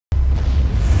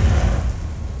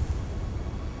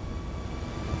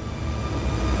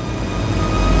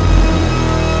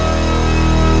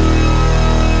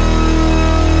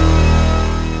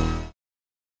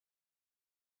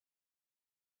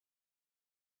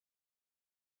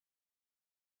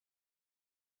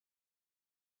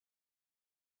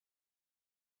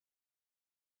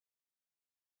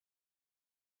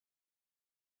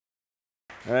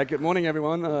All right, good morning,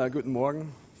 everyone. Guten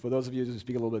Morgen. For those of you who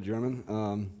speak a little bit German,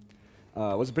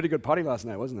 it was a pretty good party last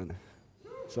night, wasn't it?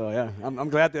 So yeah, I'm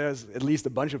glad there's at least a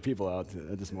bunch of people out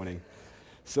this morning.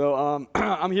 So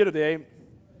I'm here today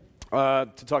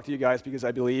to talk to you guys because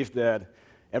I believe that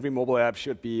every mobile app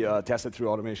should be tested through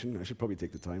automation. I should probably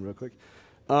take the time real quick.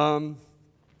 What I'm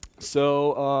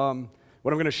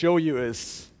going to show you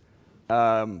is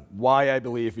why I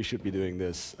believe we should be doing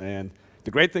this. And the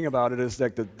great thing about it is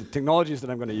that the technologies that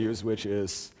I'm going to use, which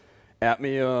is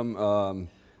Atmium,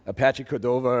 Apache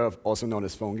Cordova, also known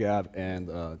as PhoneGap, and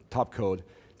Topcode,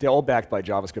 they're all backed by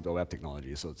JavaScript or web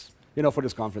technology. So it's, for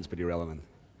this conference, pretty relevant.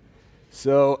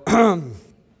 So I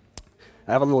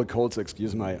have a little cold, so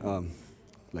excuse my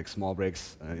small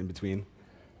breaks in between.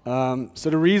 So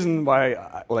the reason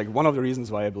why, one of the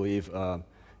reasons why I believe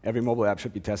every mobile app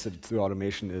should be tested through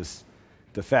automation is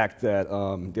the fact that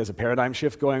there's a paradigm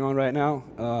shift going on right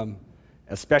now,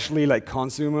 especially like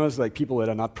consumers, like people that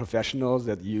are not professionals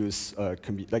that use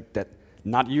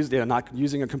they're not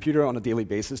using a computer on a daily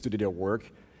basis to do their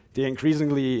work. They're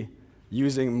increasingly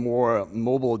using more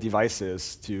mobile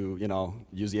devices to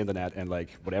use the internet and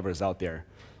whatever is out there.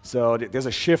 So there's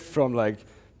a shift from the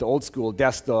old school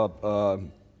desktop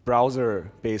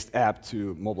browser-based app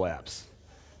to mobile apps,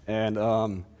 and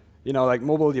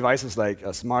mobile devices like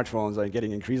smartphones are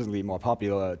getting increasingly more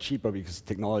popular, cheaper because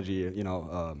technology,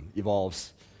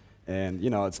 evolves, and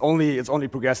it's only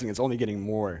progressing. It's only getting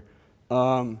more.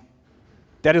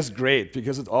 That is great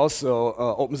because it also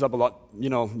opens up a lot,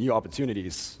 new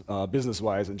opportunities,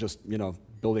 business-wise, and just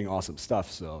building awesome stuff.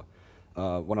 So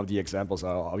one of the examples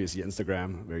are obviously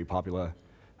Instagram, very popular.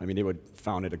 I mean, they were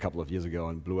founded a couple of years ago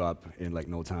and blew up in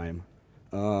no time.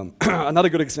 Another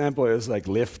good example is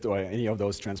Lyft or any of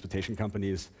those transportation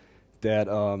companies that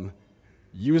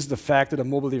use the fact that a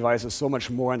mobile device is so much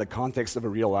more in the context of a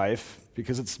real life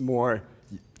because it's more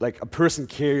like a person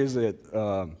carries it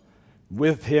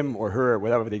with him or her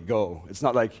wherever they go. It's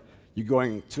not like you're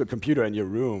going to a computer in your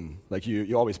room,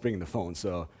 you're always bringing the phone.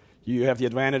 So you have the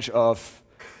advantage of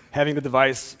having the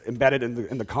device embedded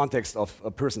in the context of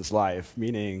a person's life,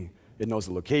 meaning it knows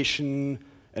the location,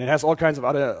 and it has all kinds of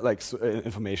other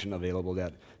information available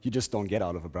that you just don't get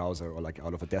out of a browser or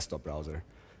out of a desktop browser.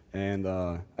 And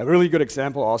a really good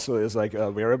example also is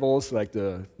wearables, like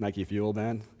the Nike Fuel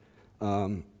Band.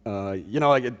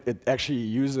 It actually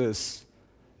uses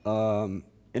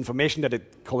information that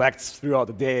it collects throughout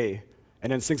the day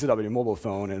and then syncs it up with your mobile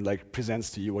phone and presents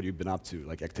to you what you've been up to,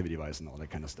 activity-wise and all that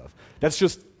kind of stuff. That's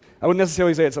just, I wouldn't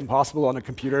necessarily say it's impossible on a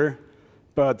computer,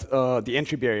 but the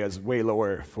entry barrier is way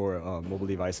lower for mobile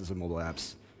devices and mobile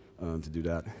apps to do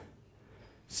that.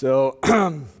 So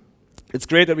it's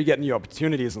great that we get new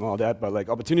opportunities and all that, but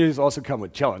opportunities also come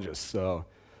with challenges. So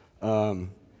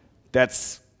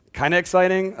that's kind of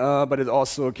exciting, but it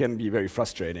also can be very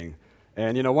frustrating.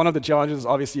 And one of the challenges is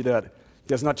obviously that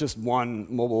there's not just one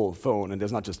mobile phone and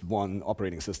there's not just one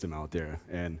operating system out there.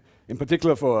 And in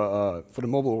particular for the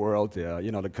mobile world,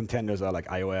 the contenders are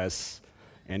iOS,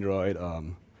 Android,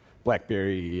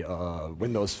 BlackBerry,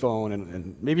 Windows Phone,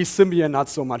 and maybe Symbian not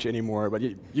so much anymore, but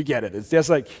you get it. There's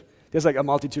a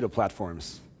multitude of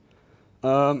platforms.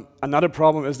 Another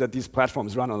problem is that these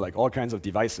platforms run on all kinds of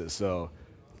devices. So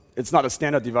it's not a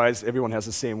standard device. Everyone has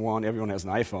the same one. Everyone has an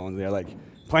iPhone. There are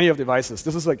plenty of devices.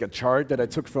 This is a chart that I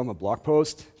took from a blog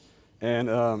post, and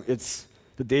it's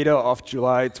the data of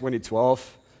July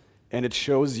 2012, and it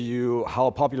shows you how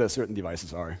popular certain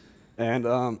devices are. And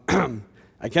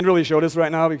I can't really show this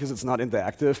right now because it's not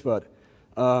interactive, but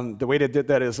the way they did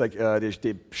that is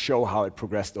they show how it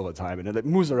progressed over time, and it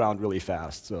moves around really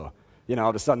fast. So all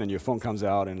of a sudden, your phone comes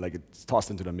out and it's tossed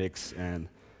into the mix. And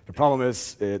the problem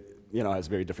is it has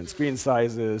very different screen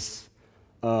sizes.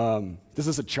 This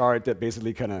is a chart that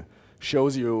basically kind of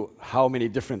shows you how many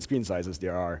different screen sizes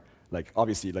there are.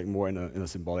 Obviously, more in a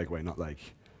symbolic way, not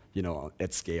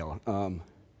at scale.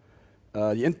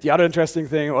 The other interesting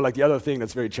thing, or the other thing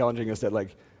that's very challenging, is that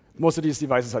most of these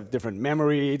devices have different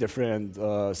memory, different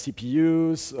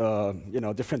CPUs,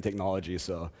 different technology.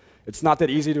 So it's not that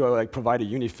easy to provide a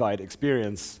unified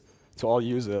experience to all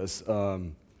users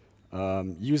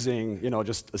using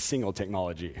just a single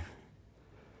technology.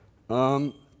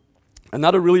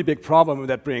 Another really big problem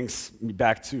that brings me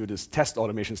back to this test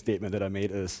automation statement that I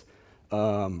made is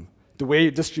the way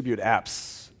you distribute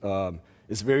apps.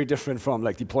 Is very different from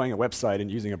deploying a website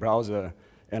and using a browser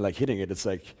and hitting it. It's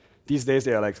these days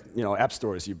they are app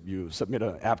stores. You submit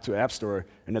an app to an app store,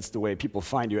 and that's the way people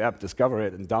find your app, discover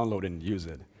it, and download it and use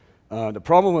it. The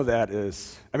problem with that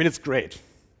is, I mean, it's great.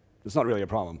 It's not really a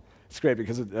problem. It's great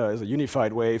because it is a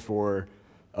unified way for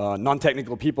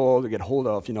non-technical people to get hold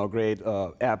of great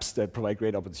apps that provide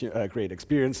great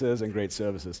experiences and great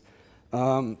services.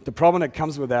 The problem that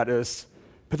comes with that is,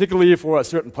 particularly for a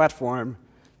certain platform,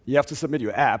 you have to submit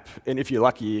your app, and if you're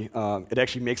lucky, it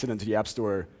actually makes it into the App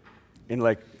Store in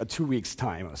like a 2 weeks'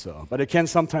 time or so. But it can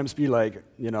sometimes be like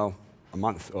a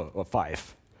month or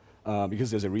 5,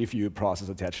 because there's a review process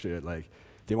attached to it. Like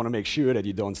they want to make sure that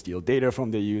you don't steal data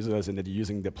from their users and that you're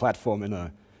using the platform in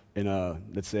a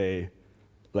let's say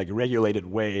like regulated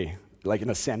way, like in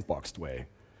a sandboxed way.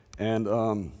 And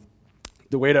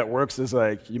the way that works is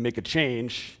like you make a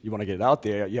change, you want to get it out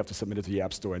there, you have to submit it to the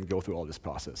App Store and go through all this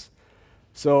process.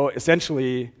 So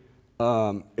essentially,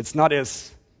 it's not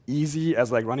as easy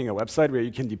as like running a website where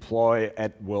you can deploy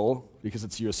at will because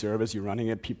it's your service, you're running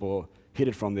it, people hit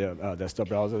it from their desktop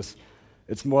browsers.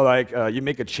 It's more like you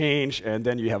make a change and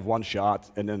then you have one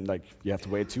shot, and then like you have to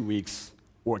wait 2 weeks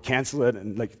or cancel it,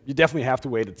 and like you definitely have to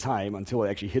wait a time until it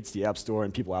actually hits the App Store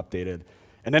and people update it.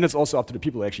 And then it's also up to the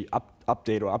people to actually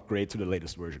update or upgrade to the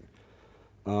latest version.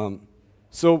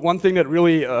 So one thing that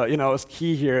really is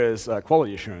key here is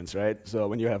quality assurance, right? So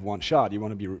when you have one shot, you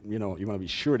want to be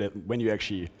sure that when you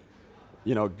actually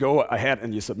go ahead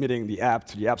and you're submitting the app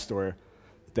to the App Store,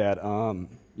 that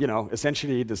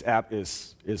essentially this app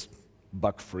is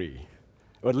bug-free,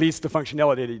 or at least the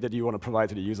functionality that you want to provide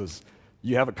to the users,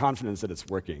 you have a confidence that it's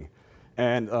working.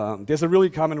 And there's a really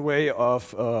common way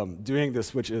of doing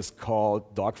this, which is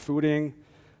called dog fooding.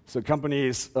 So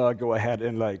companies go ahead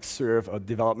and like serve a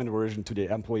development version to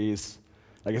their employees.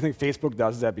 Like I think Facebook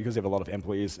does that because they have a lot of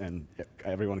employees, and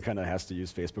everyone kind of has to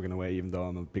use Facebook in a way, even though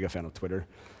I'm a bigger fan of Twitter.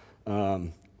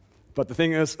 But the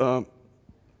thing is,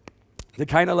 they're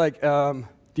kind of like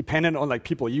dependent on like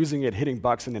people using it, hitting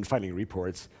bugs, and then filing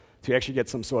reports to actually get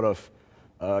some sort of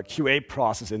QA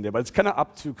process in there. But it's kind of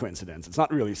up to coincidence. It's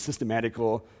not really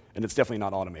systematical, and it's definitely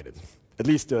not automated, at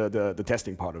least the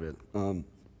testing part of it.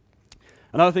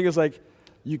 Another thing is like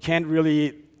you can't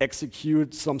really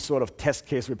execute some sort of test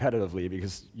case repetitively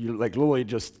because you're like literally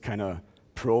just kind of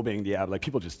probing the app. Like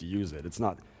people just use it. It's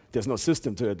not. There's no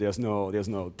system to it. There's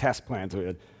no test plan to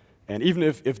it. And even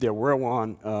if there were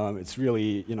one, it's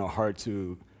really hard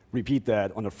to repeat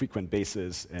that on a frequent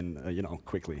basis and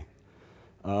quickly.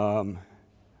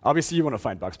 Obviously, you want to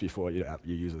find bugs before your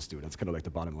users do. That's kind of like the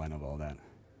bottom line of all that.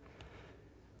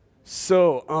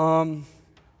 So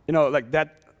like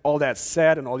that. All that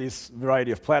said, and all these variety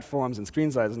of platforms and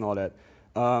screen sizes and all that,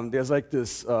 there's like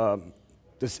this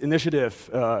this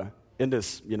initiative in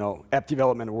this app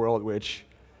development world which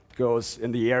goes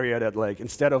in the area that like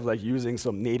instead of like using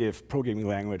some native programming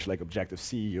language like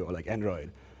Objective-C or like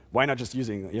Android, why not just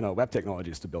using web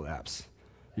technologies to build apps?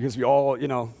 Because we all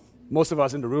most of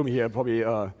us in the room here probably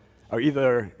are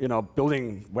either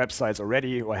building websites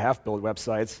already or have built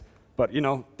websites. But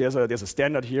there's a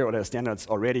standard here, or there's standards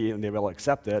already, and they're well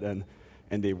accepted, and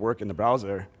they work in the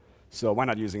browser. So why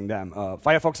not using them?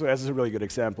 Firefox OS is a really good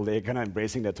example. They're kind of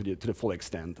embracing that to the full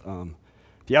extent.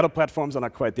 The other platforms are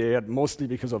not quite there yet, mostly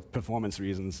because of performance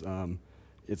reasons.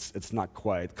 It's not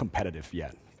quite competitive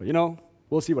yet. But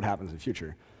we'll see what happens in the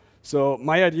future. So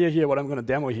my idea here, what I'm going to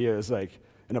demo here, is like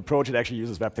an approach that actually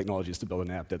uses web technologies to build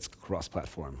an app that's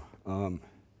cross-platform.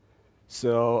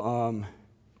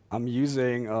 I'm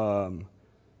using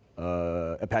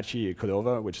Apache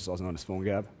Cordova, which is also known as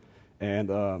PhoneGap.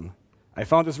 And I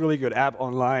found this really good app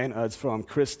online. It's from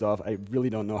Christoph. I really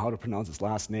don't know how to pronounce his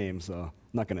last name, so I'm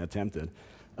not going to attempt it.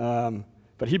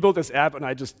 But he built this app, and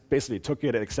I just basically took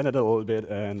it and extended it a little bit.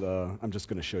 And I'm just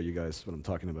going to show you guys what I'm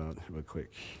talking about real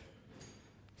quick.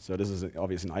 So this is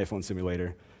obviously an iPhone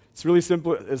simulator. It's really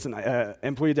simple. It's an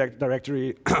employee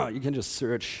directory. You can just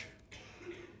search.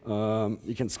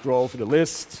 You can scroll through the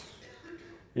list.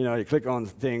 You click on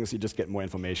things, you just get more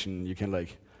information. You can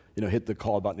hit the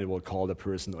call button, it will call the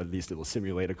person, or at least it will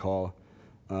simulate a call.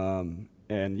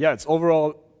 And yeah, it's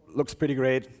overall looks pretty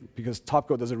great because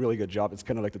Topcode does a really good job. It's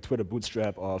kind of like the Twitter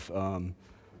bootstrap of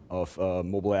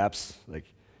mobile apps. Like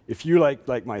if you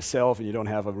like myself and you don't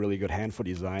have a really good hand for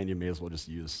design, you may as well just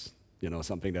use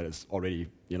something that is already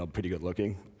pretty good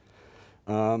looking.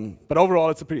 But overall,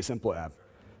 it's a pretty simple app.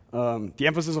 The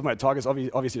emphasis of my talk is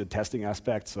obviously the testing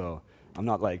aspect, so I'm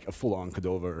not like a full-on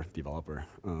Cordova developer.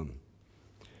 All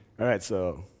right,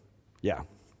 so yeah,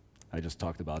 I just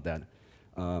talked about that.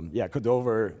 Yeah,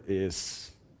 Cordova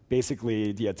is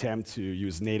basically the attempt to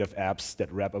use native apps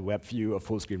that wrap a web view, a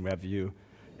full-screen web view,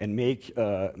 and make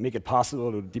it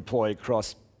possible to deploy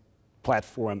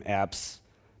cross-platform apps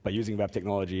by using web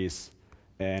technologies.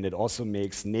 And it also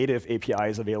makes native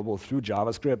APIs available through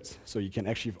JavaScript, so you can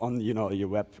actually, on your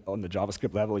web, on the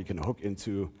JavaScript level, you can hook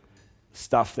into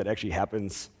stuff that actually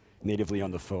happens natively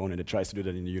on the phone, and it tries to do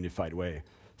that in a unified way.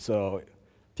 So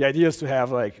the idea is to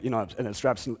have like an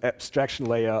abstraction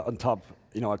layer on top,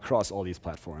 across all these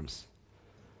platforms.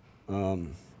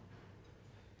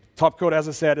 Topcode, as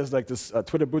I said, is like this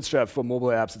Twitter Bootstrap for mobile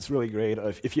apps. It's really great.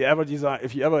 If you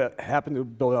ever happen to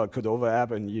build a Cordova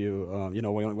app and you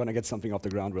want to get something off the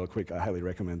ground real quick, I highly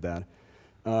recommend that.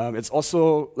 It's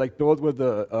also like built with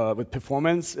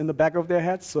performance in the back of their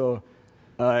head. So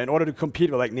in order to compete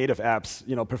with like native apps,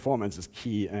 performance is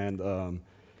key. And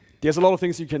there's a lot of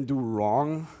things you can do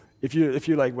wrong. If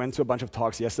you like went to a bunch of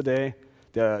talks yesterday,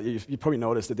 you probably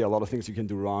noticed that there are a lot of things you can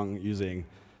do wrong using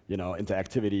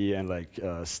interactivity and like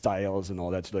styles and all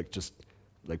that to just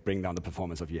bring down the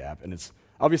performance of your app. And it's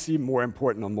obviously more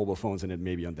important on mobile phones than it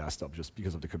may be on desktop, just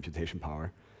because of the computation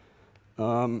power.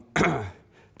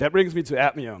 That brings me to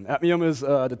Apmium. Apmium is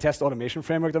the test automation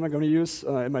framework that I'm going to use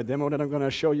in my demo that I'm going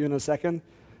to show you in a second.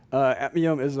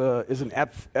 Apmium is an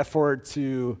effort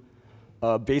to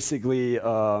basically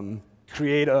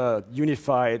create a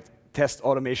unified test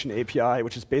automation API,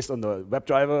 which is based on the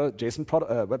WebDriver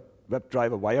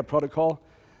WebDriver Wire protocol,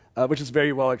 which is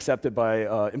very well accepted by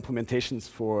implementations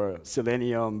for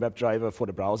Selenium WebDriver for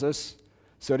the browsers.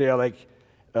 So there are like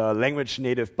language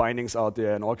native bindings out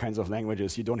there in all kinds of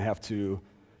languages.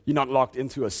 You're not locked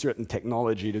into a certain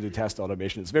technology to do test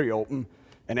automation. It's very open.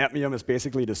 And Apmium is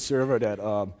basically the server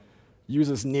that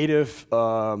uses native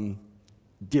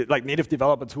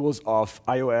developer tools of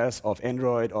iOS, of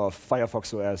Android, of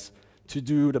Firefox OS to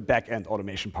do the back-end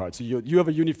automation part. So you have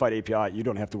a unified API. You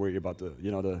don't have to worry about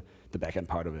the back-end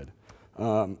part of it.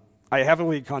 I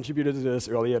heavily contributed to this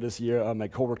earlier this year. My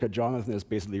coworker Jonathan is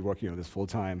basically working on this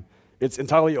full-time. It's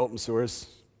entirely open source.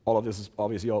 All of this is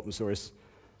obviously open source.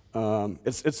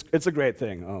 It's a great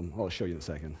thing. I'll show you in a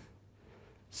second.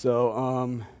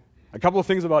 So a couple of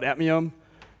things about Apmium.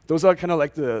 Those are kind of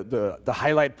like the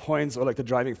highlight points or like the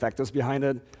driving factors behind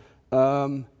it.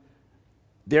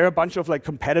 There are a bunch of like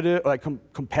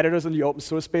competitors in the open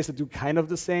source space that do kind of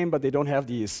the same, but they don't have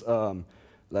these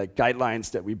like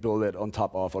guidelines that we build it on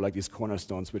top of, or like these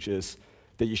cornerstones, which is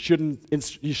that you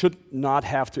should not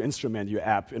have to instrument your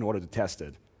app in order to test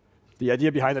it. The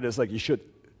idea behind it is like you should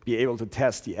be able to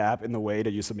test the app in the way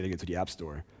that you're submitting it to the App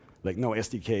Store. Like no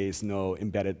SDKs, no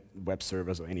embedded web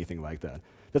servers or anything like that.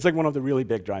 That's like one of the really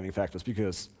big driving factors,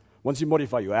 because once you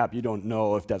modify your app, you don't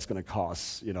know if that's going to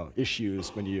cause issues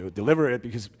when you deliver it,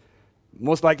 because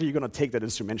most likely you're going to take that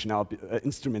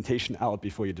instrumentation out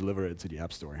before you deliver it to the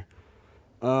App Store.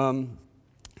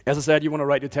 As I said, you want to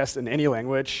write your test in any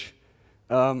language.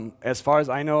 As far as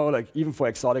I know, like even for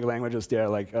exotic languages, there are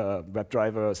like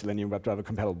WebDriver, Selenium WebDriver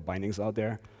compatible bindings out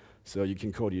there. So you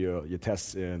can code your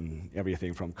tests in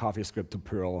everything from CoffeeScript to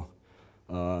Perl,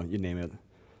 you name it.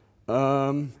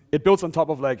 It builds on top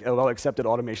of like well-accepted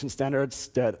automation standards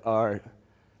that are,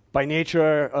 by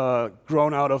nature,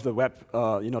 grown out of the web,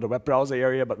 the web browser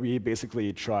area. But we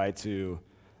basically try to,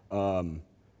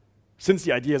 since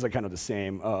the ideas are kind of the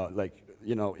same,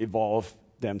 evolve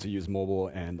them to use mobile.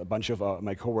 And a bunch of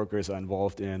my coworkers are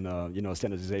involved in,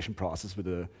 standardization process with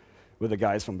the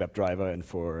guys from WebDriver and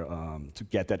to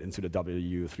get that into the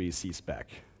W3C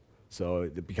spec, so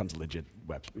it becomes a legit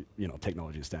web,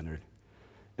 technology standard.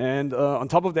 And on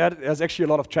top of that, there's actually a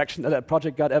lot of traction that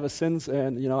project got ever since,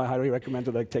 and I highly recommend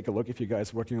to take a look if you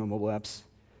guys are working on mobile apps.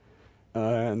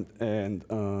 I'm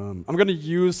going to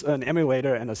use an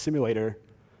emulator and a simulator.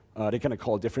 They kind of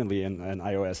call it differently in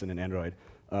iOS and in Android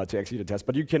to execute a test.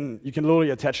 But you can literally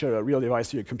attach a real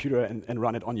device to your computer and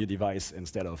run it on your device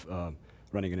instead of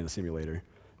running it in a simulator.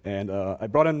 And I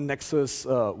brought in Nexus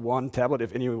 1 tablet.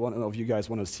 If any one of you guys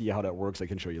want to see how that works, I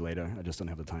can show you later. I just don't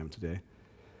have the time today.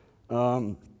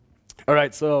 All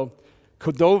right, so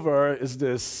Cordova is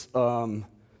this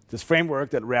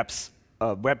framework that wraps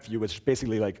WebView, which is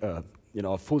basically like a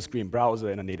full-screen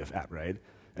browser in a native app, right?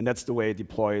 And that's the way it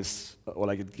deploys, or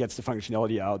like it gets the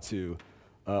functionality out to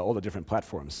all the different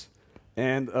platforms.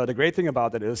 And the great thing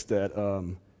about that is that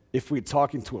if we're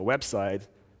talking to a website,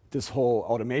 this whole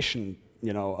automation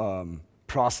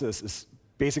process is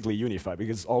basically unified,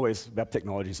 because web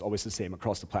technology is always the same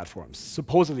across the platforms.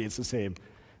 Supposedly it's the same.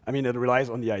 I mean, it relies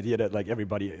on the idea that like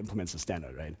everybody implements a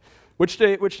standard, right? Which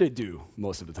they do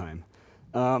most of the time.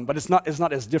 But it's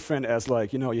not as different as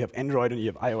like you have Android and you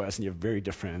have iOS and you have very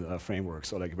different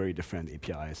frameworks or like very different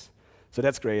APIs. So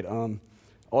that's great.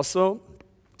 Also,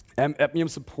 Apmium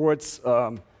supports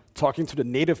talking to the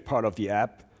native part of the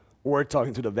app or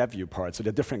talking to the WebView part. So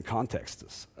they're different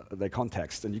contexts,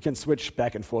 and you can switch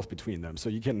back and forth between them. So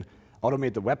you can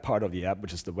automate the web part of the app,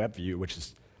 which is the WebView, which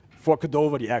is for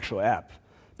Cordova the actual app.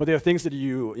 But there are things that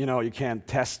you can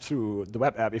test through the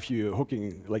web app if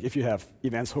if you have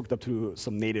events hooked up to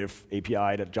some native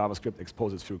API that JavaScript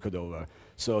exposes through Cordova.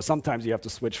 So sometimes you have to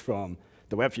switch from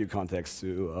the web view context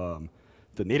to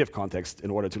the native context in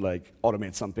order to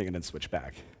automate something and then switch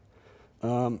back.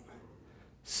 The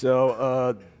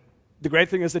great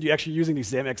thing is that you're actually using the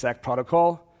same exact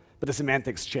protocol, but the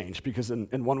semantics change, because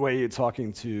in one way you're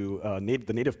talking to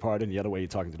the native part, and the other way you're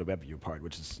talking to the web view part,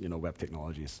 which is web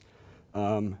technologies.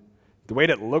 The way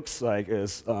that looks like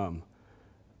is,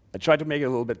 I tried to make it a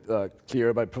little bit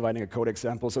clearer by providing a code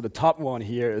example. So the top one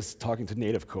here is talking to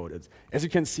native code. As you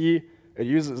can see, it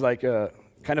uses a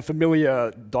kind of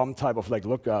familiar DOM type of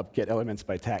lookup, get elements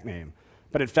by tag name.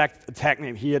 But in fact, a tag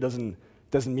name here doesn't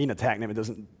mean a tag name. It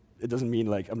doesn't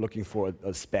mean I'm looking for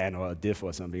a span or a div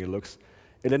or something.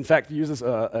 It in fact uses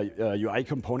a UI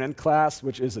component class,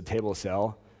 which is a table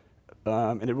cell,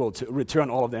 and it will return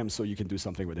all of them so you can do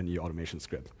something within the automation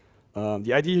script.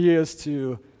 The idea here is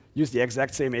to use the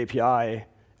exact same API,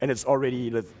 and it's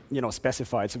already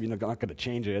specified, so we're not going to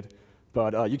change it.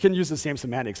 But you can use the same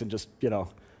semantics and just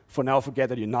for now forget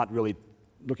that you're not really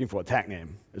looking for a tag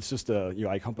name. It's just a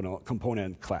UI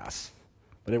component class,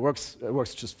 but it works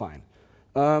just fine.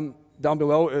 Down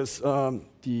below is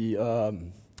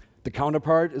the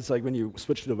counterpart. It's like when you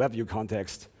switch to the web view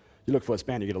context, you look for a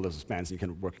span, you get a list of spans, and you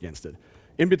can work against it.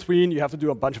 In between, you have to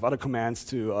do a bunch of other commands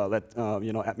to let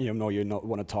Admium know you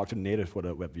want to talk to the native for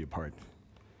the web view part.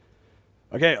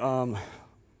 Okay,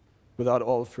 without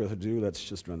all further ado, let's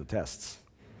just run the tests.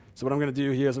 So what I'm going to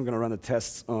do here is I'm going to run the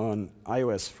tests on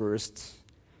iOS first.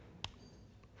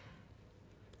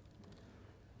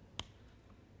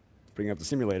 Bring up the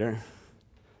simulator.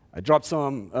 I dropped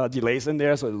some delays in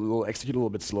there, so it will execute a little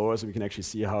bit slower, so we can actually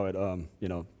see how it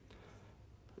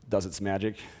does its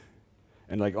magic.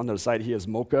 And on the side here is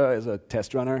Mocha as a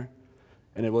test runner,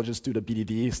 and it will just do the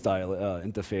BDD style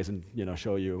interface and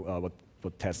show you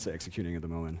what tests are executing at the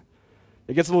moment.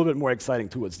 It gets a little bit more exciting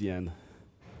towards the end.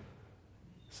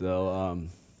 So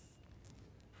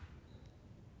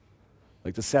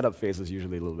the setup phase is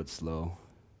usually a little bit slow.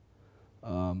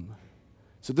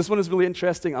 So this one is really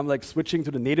interesting. I'm switching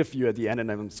to the native view at the end, and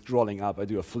I'm scrolling up. I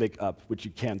do a flick up, which you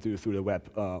can't do through the web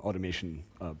automation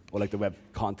or the web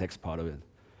context part of it,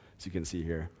 as you can see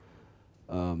here.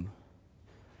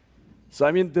 So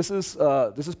I mean, this is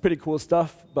pretty cool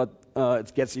stuff, but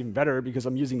it gets even better because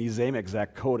I'm using the same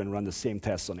exact code and run the same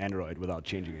tests on Android without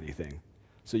changing anything.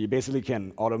 So you basically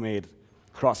can automate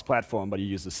cross-platform, but you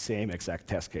use the same exact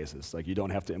test cases. You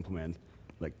don't have to implement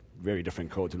very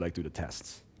different code to do the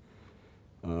tests.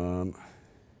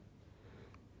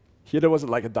 Here there was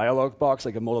a dialog box,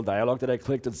 a modal dialog that I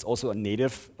clicked. It's also a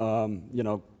native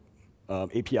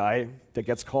API that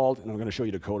gets called, and I'm going to show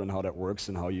you the code on how that works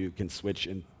and how you can switch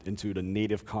into the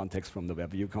native context from the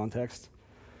web view context.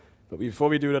 But before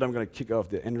we do that, I'm going to kick off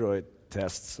the Android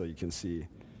test so you can see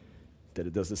that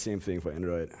it does the same thing for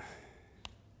Android.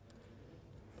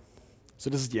 So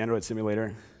this is the Android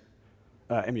simulator,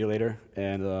 emulator,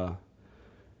 and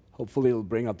hopefully it'll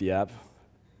bring up the app.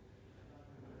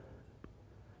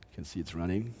 You can see it's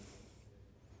running.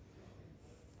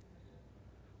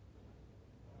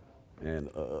 And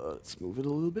let's move it a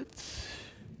little bit.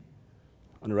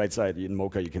 On the right side, in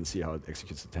Mocha, you can see how it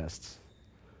executes the tests.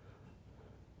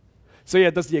 So yeah,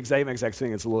 it does the exact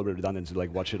thing. It's a little bit redundant to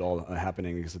watch it all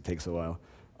happening because it takes a while.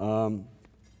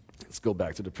 Let's go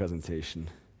back to the presentation.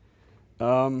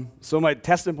 So my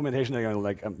test implementation,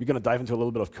 we're going to dive into a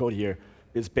little bit of code here.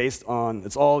 It's based on,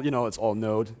 it's all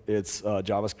Node. It's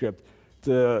JavaScript.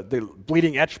 The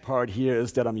bleeding edge part here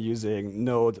is that I'm using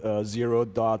Node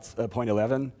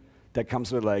 0.11 that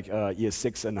comes with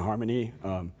ES6 and Harmony,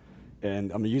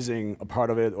 and I'm using a part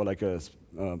of it or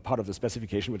a part of the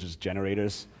specification, which is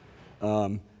generators.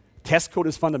 Test code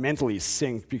is fundamentally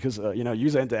synced because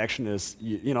user interaction is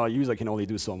a user can only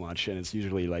do so much, and it's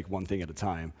usually one thing at a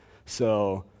time.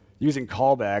 So using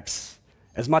callbacks,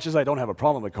 as much as I don't have a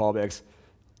problem with callbacks,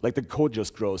 the code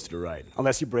just grows to the right,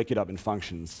 unless you break it up in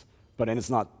functions. But then it's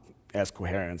not as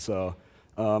coherent. So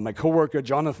my coworker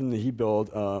Jonathan, he built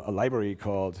a library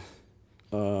called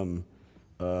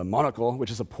Monocle,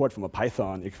 which is a port from a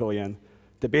Python equivalent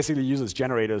that basically uses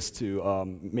generators to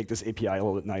make this API a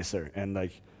little bit nicer. And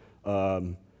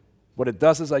what it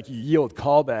does is you yield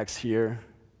callbacks here,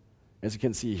 as you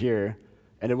can see here,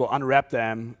 and it will unwrap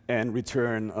them and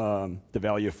return the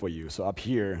value for you. So up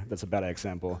here, that's a better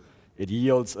example. It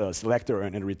yields a selector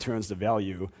and it returns the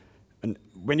value. And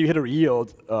when you hit a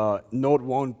yield, Node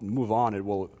won't move on. It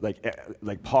will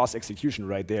pause execution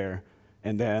right there,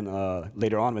 and then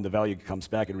later on, when the value comes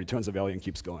back, it returns the value and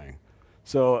keeps going.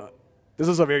 So this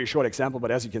is a very short example,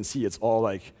 but as you can see, it's all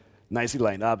like nicely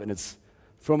lined up, and it's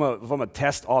from a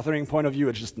test authoring point of view,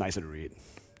 it's just nicer to read,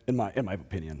 in my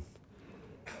opinion.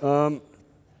 All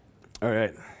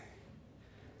right,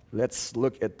 let's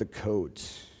look at the code.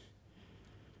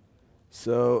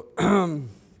 So,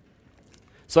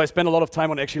 so I spent a lot of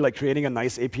time on actually like creating a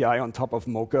nice API on top of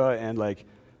Mocha, and like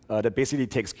that basically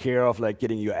takes care of like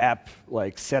getting your app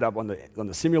like set up on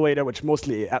the simulator, which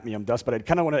mostly Apmium does. But I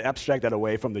kind of want to abstract that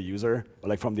away from the user, or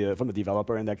like from the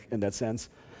developer in that sense.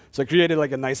 So I created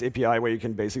like a nice API where you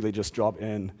can basically just drop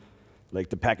in like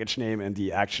the package name and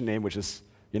the action name, which is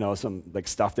some like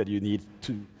stuff that you need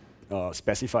to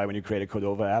specify when you create a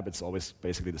Cordova app. It's always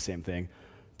basically the same thing.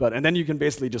 And then you can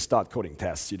basically just start coding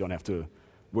tests. You don't have to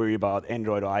worry about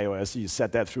Android or iOS. You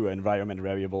set that through an environment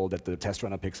variable that the test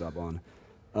runner picks up on.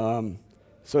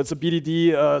 So it's a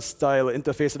BDD style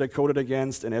interface that I coded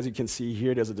against, and as you can see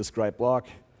here, there's a describe block,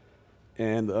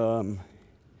 and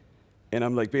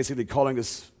I'm like basically calling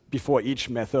this before each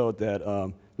method that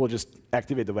will just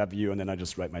activate the web view, and then I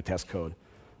just write my test code.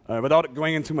 Without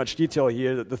going into much detail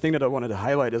here, the thing that I wanted to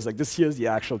highlight is like this here is the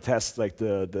actual test, like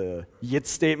the yit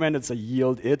statement. It's a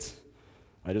yield it.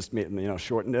 I just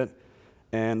shortened it,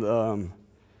 and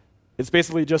it's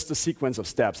basically just a sequence of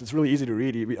steps. It's really easy to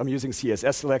read. I'm using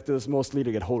CSS selectors mostly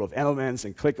to get hold of elements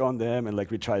and click on them and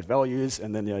like retrieve values,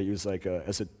 and then I use like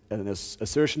an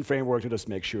assertion framework to just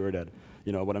make sure that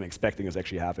what I'm expecting is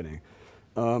actually happening.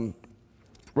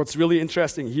 What's really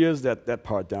interesting here is that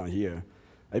part down here.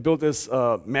 I built this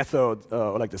method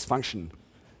or like this function.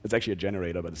 It's actually a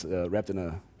generator, but it's wrapped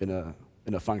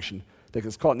in a function.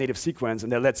 It's called native sequence,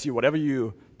 and that lets you whatever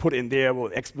you put in there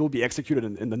will be executed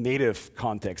in the native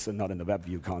context and not in the web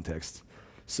view context.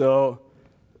 So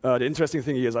the interesting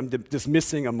thing here is I'm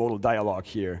dismissing a modal dialog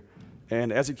here,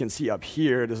 and as you can see up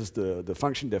here, this is the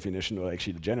function definition, or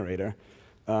actually the generator.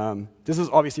 This is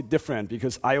obviously different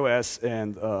because iOS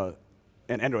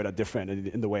and Android are different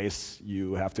in the ways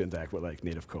you have to interact with like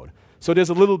native code. So there's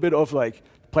a little bit of like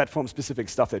platform-specific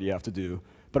stuff that you have to do,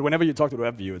 but whenever you talk to the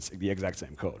web view, it's the exact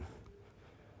same code.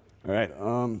 All right.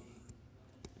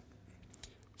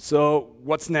 So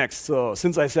what's next? So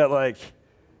since I said like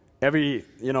every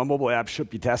mobile app should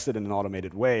be tested in an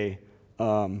automated way,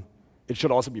 it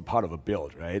should also be part of a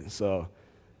build, right? So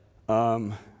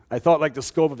I thought like the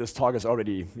scope of this talk is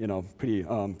already pretty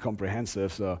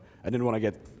comprehensive. So I didn't want to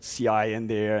get CI in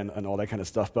there and all that kind of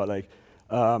stuff. But like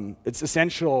it's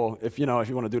essential if you want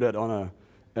to do that on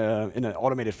in an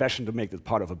automated fashion to make it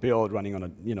part of a build running on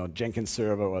a Jenkins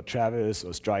server or Travis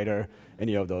or Strider,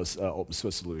 any of those open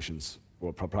source solutions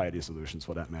or proprietary solutions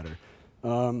for that matter.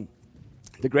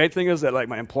 The great thing is that like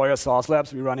my employer Sauce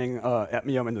Labs, we're running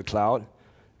Apmium in the cloud,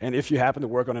 and if you happen to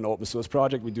work on an open source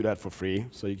project, we do that for free,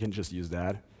 so you can just use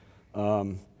that.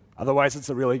 Otherwise, it's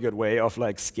a really good way of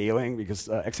like scaling because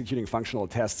executing functional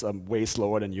tests are way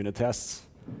slower than unit tests,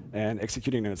 and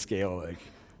executing them at scale like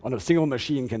on a single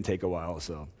machine can take a while.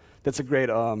 So that's a great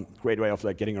way of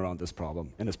like getting around this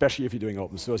problem. And especially if you're doing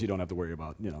open source, you don't have to worry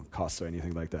about costs or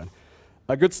anything like that.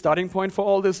 A good starting point for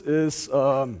all this is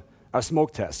our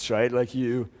smoke tests, right? Like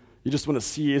you just want to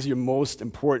see is your most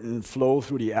important flow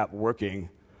through the app working.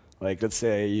 Like let's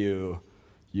say you're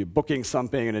booking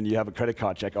something and then you have a credit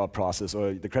card checkout process,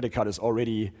 or the credit card is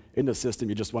already in the system.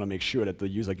 You just want to make sure that the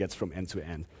user gets from end to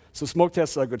end. So smoke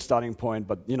tests are a good starting point,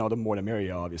 but the more the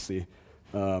merrier, obviously.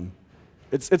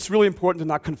 It's really important to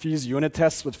not confuse unit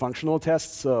tests with functional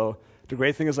tests. So the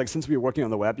great thing is, like, since we're working on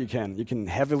the web, you can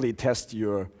heavily test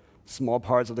your small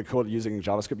parts of the code using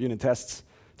JavaScript unit tests.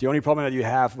 The only problem that you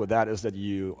have with that is that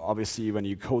you obviously, when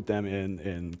you code them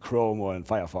in Chrome or in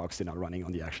Firefox, they're not running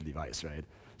on the actual device, right?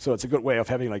 So it's a good way of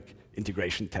having like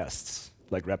integration tests,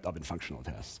 like wrapped up in functional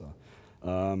tests.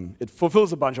 So it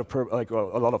fulfills a bunch of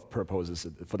a lot of purposes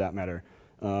for that matter.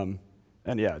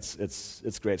 And yeah,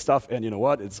 it's great stuff. And you know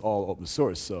what? It's all open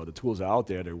source, so the tools are out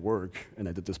there, they work. And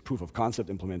I did this proof of concept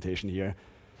implementation here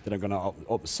that I'm going to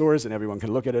open source, and everyone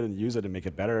can look at it and use it and make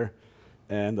it better.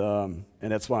 And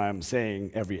that's why I'm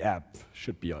saying every app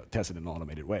should be tested in an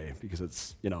automated way, because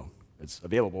it's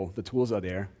available, the tools are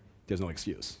there, there's no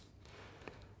excuse.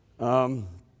 And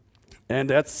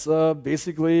that's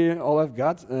basically all I've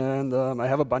got. And I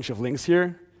have a bunch of links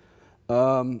here.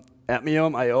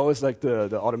 Apmium, I always like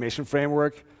the automation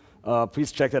framework.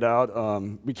 Please check that out.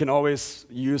 We can always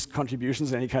use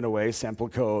contributions in any kind of way, sample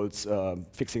codes,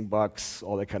 fixing bugs,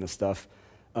 all that kind of stuff.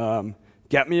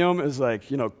 Gapmium is like,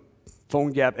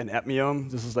 PhoneGap and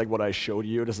Apmium. This is like what I showed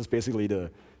you. This is basically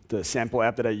the sample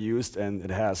app that I used, and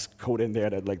it has code in there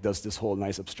that like does this whole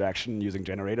nice abstraction using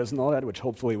generators and all that, which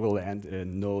hopefully will end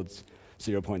in Node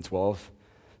 0.12.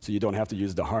 so you don't have to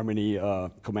use the Harmony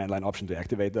command line option to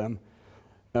activate them.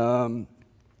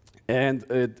 And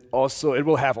it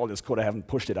will have all this code. I haven't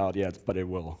pushed it out yet, but it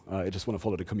will. I just want to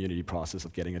follow the community process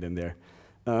of getting it in there.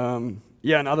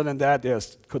 Yeah, and other than that,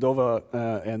 there's Cordova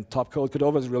and Topcode.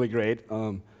 Cordova is really great.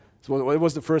 So it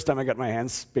was the first time I got my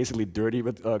hands basically dirty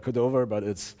with Cordova, but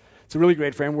it's a really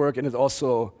great framework, and it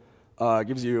also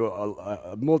gives you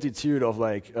a multitude of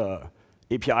like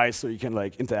APIs, so you can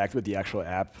like interact with the actual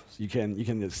app. So you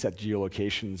can set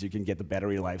geolocations, you can get the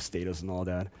battery life status and all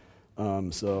that.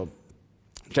 So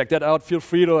check that out. Feel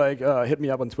free to like hit me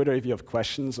up on Twitter if you have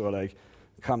questions, or like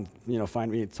come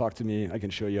find me, talk to me. I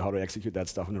can show you how to execute that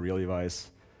stuff on a real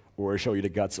device, or show you the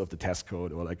guts of the test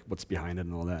code, or like what's behind it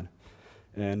and all that.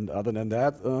 And other than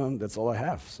that, that's all I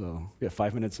have. So we have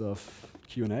 5 minutes of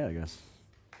Q&A, I guess.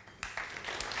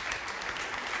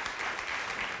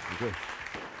 Okay.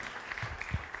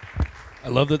 I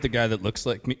love that the guy that looks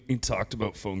like me talked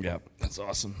about PhoneGap. That's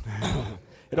awesome.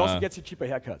 It also gets you cheaper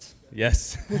haircuts.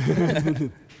 Yes.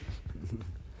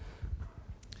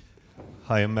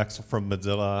 Hi, I'm Max from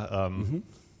Mozilla,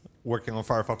 working on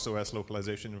Firefox OS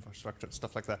localization infrastructure,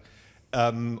 stuff like that.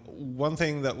 One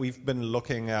thing that we've been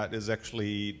looking at is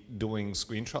actually doing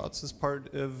screenshots as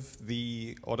part of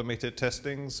the automated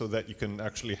testing, so that you can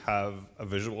actually have a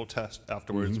visual test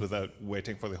afterwards without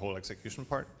waiting for the whole execution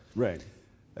part. Right.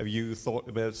 Have you thought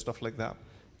about stuff like that?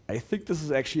 I think this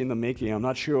is actually in the making. I'm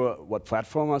not sure what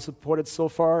platform I supported so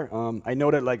far. I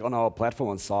know that like on our platform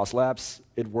on Sauce Labs,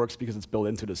 it works because it's built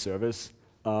into the service.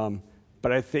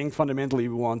 But I think fundamentally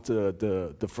we want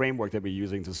the framework that we're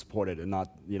using to support it, and not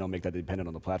make that dependent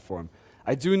on the platform.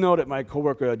 I do know that my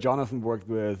coworker Jonathan worked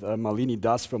with Malini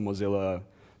Das from Mozilla,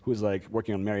 who's like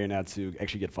working on Marionette to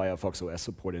actually get Firefox OS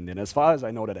support in there. And as far as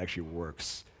I know, that actually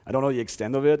works. I don't know the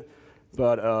extent of it,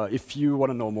 but if you want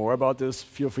to know more about this,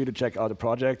 feel free to check out the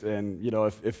project. And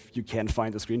if you can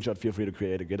find a screenshot, feel free to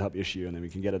create a GitHub issue, and then we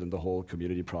can get it in the whole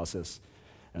community process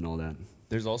and all that.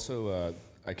 There's also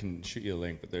I can shoot you a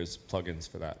link, but there's plugins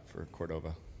for that for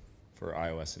Cordova, for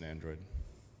iOS and Android.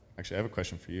 Actually, I have a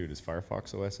question for you. Does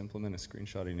Firefox OS implement a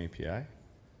screenshotting API?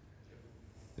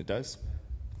 It does?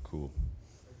 Cool.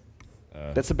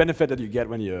 That's the benefit that you get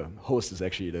when your host is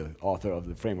actually the author of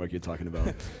the framework you're talking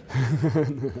about.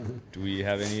 Do we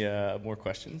have any more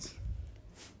questions?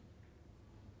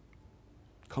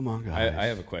 Come on, guys. I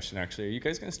have a question, actually. Are you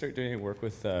guys going to start doing any work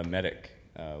with Medic?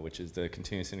 Which is the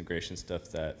continuous integration stuff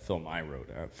that Phil Mai wrote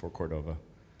for Cordova.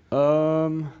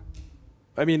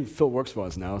 I mean, Phil works for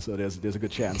us now, so there's a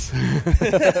good chance.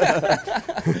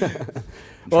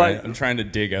 I'm trying to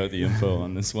dig out the info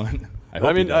on this one.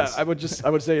 I mean, I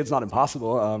would say it's not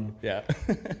impossible. Yeah.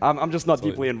 I'm just not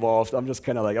deeply involved. I'm just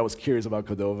kind of like, I was curious about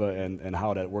Cordova and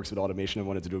how that works with automation. I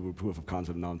wanted to do a proof of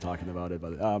concept, and now I'm talking about it.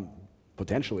 But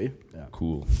potentially, yeah.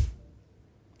 Cool.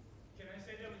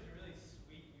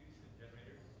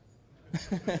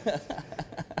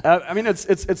 I mean,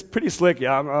 it's pretty slick,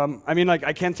 yeah. I mean, like,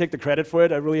 I can't take the credit for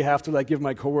it. I really have to like give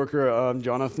my coworker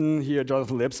Jonathan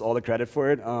Lips all the credit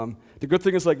for it. The good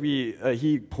thing is like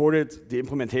he ported the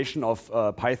implementation of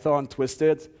Python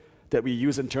Twisted that we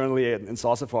use internally in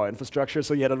Saucer for our infrastructure.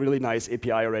 So he had a really nice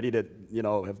API already that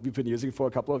we've been using for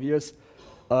a couple of years.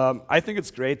 I think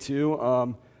it's great too.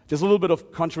 There's a little bit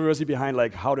of controversy behind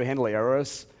like how to handle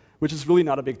errors, which is really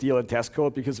not a big deal in test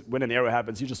code, because when an error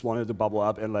happens, you just want it to bubble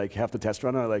up and like have the test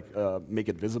runner like make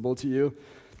it visible to you.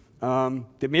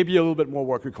 There may be a little bit more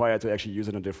work required to actually use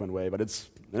it in a different way, but it's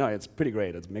pretty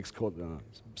great. It makes code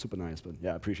super nice. But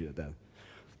yeah, I appreciate that.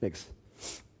 Thanks.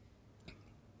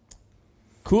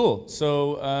 Cool.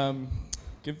 So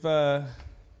give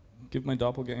my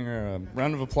doppelganger a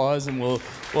round of applause, and we'll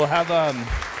have a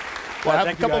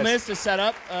couple minutes to set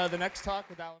up the next talk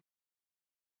with Alan.